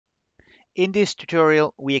In this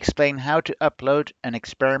tutorial, we explain how to upload an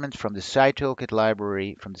experiment from the PsyToolkit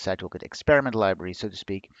library, from the PsyToolkit experiment library, so to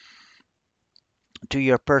speak, to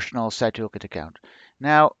your personal PsyToolkit account.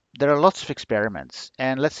 Now, there are lots of experiments,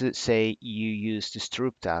 and let's say you use the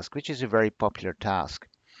Stroop task, which is a very popular task.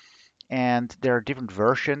 And there are different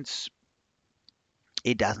versions.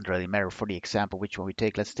 It doesn't really matter for the example which one we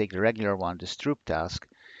take. Let's take the regular one, the Stroop task.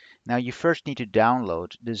 Now, you first need to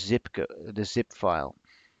download the zip file.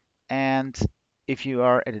 And if you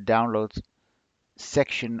are at the download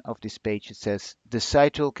section of this page, it says the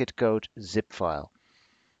PsyToolkit code zip file.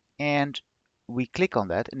 And we click on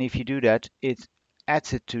that, and if you do that, it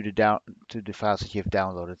adds it to the files that you've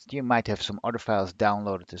downloaded. You might have some other files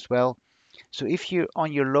downloaded as well. So if you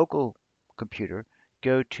on your local computer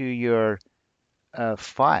go to your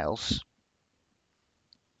files,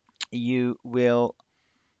 you will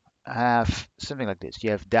have something like this.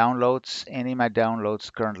 You have downloads, and in my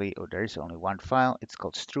downloads currently, oh, there is only one file. It's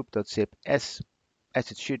called stroop.zip, as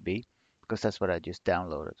it should be, because that's what I just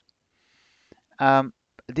downloaded. Um,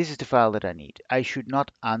 this is the file that I need. I should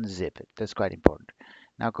not unzip it. That's quite important.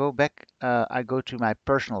 Now go back. I go to my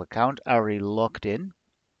personal account. I already logged in.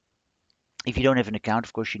 If you don't have an account,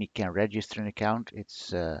 of course, you can register an account. It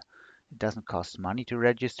doesn't cost money to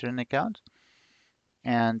register an account.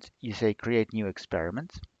 And you say create new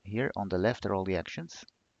experiment. Here on the left are all the actions.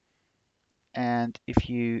 And if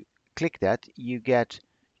you click that, you get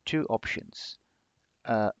two options.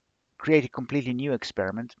 Create a completely new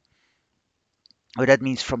experiment. Oh, that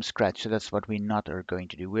means from scratch, so that's what we not are going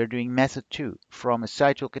to do. We're doing method 2 from a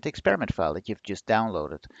PsyToolkit experiment file that you've just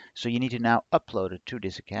downloaded. So you need to now upload it to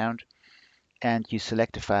this account, and you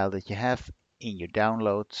select the file that you have in your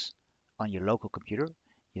downloads on your local computer.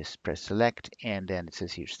 You just press select, and then it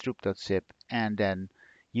says here stroop.zip, and then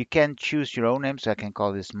you can choose your own name, so I can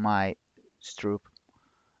call this my stroop,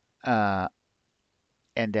 uh,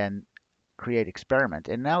 and then create experiment.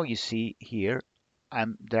 And now you see here,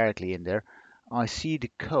 I'm directly in there. I see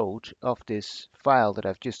the code of this file that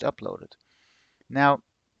I've just uploaded. Now,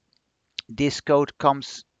 this code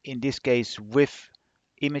comes in this case with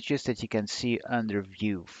images that you can see under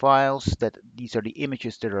view files. That these are the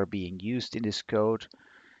images that are being used in this code.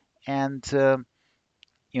 And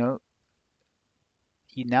you know,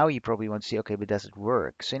 now you probably want to see, okay, but does it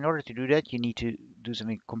work? So in order to do that, you need to do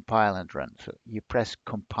something compile and run. So you press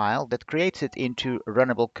compile. That creates it into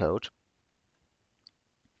runnable code.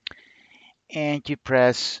 And you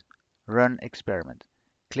press run experiment.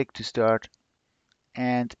 Click to start,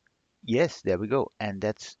 and yes, there we go. And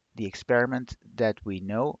that's the experiment that we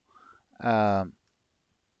know. Um,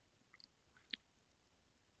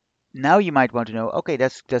 Now you might want to know, okay,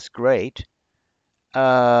 that's great.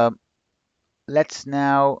 Um, let's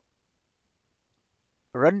now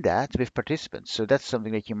run that with participants. So that's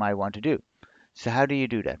something that you might want to do. So how do you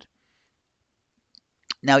do that?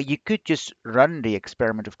 Now you could just run the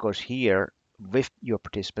experiment, of course, here with your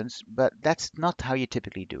participants, but that's not how you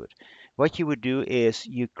typically do it. What you would do is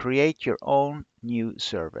you create your own new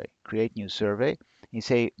survey. Create new survey. You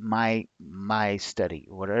say my study,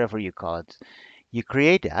 whatever you call it. You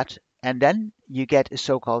create that, and then you get a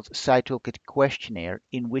so-called PsyToolkit questionnaire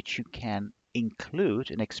in which you can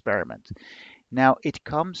include an experiment. Now, it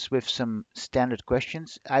comes with some standard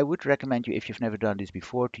questions. I would recommend you, if you've never done this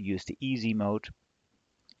before, to use the easy mode,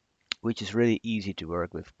 which is really easy to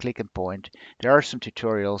work with. Click and point. There are some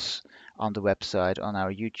tutorials on the website, on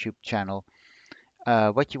our YouTube channel.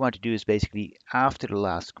 What you want to do is basically after the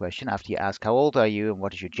last question, after you ask how old are you and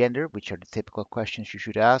what is your gender, which are the typical questions you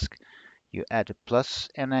should ask, you add a plus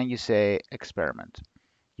and then you say experiment.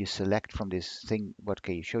 You select from this thing what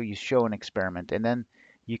can you show. You show an experiment, and then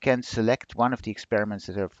you can select one of the experiments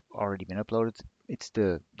that have already been uploaded. It's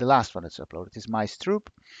the last one that's uploaded. It's my Stroop.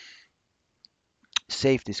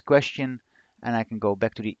 Save this question, and I can go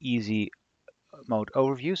back to the easy mode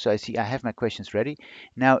overview. So I see I have my questions ready.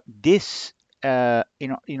 Now this,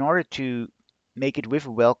 in order to make it with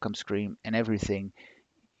a welcome screen and everything,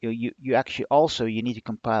 you actually also you need to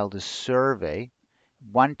compile the survey.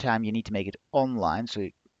 One time you need to make it online, so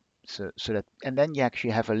that, and then you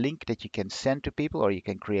actually have a link that you can send to people, or you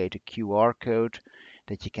can create a QR code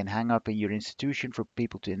that you can hang up in your institution for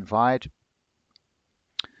people to invite.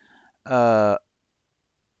 Uh,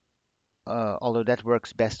 Although that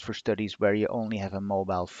works best for studies where you only have a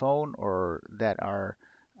mobile phone or that are,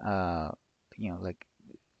 uh, like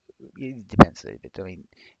it depends a little bit. I mean,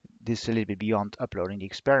 this is a little bit beyond uploading the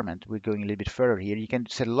experiment. We're going a little bit further here. You can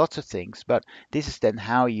set lots of things, but this is then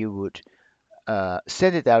how you would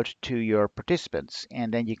send it out to your participants,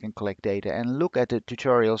 and then you can collect data and look at the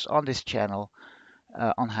tutorials on this channel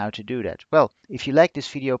on how to do that. Well, if you like this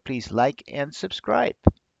video, please like and subscribe.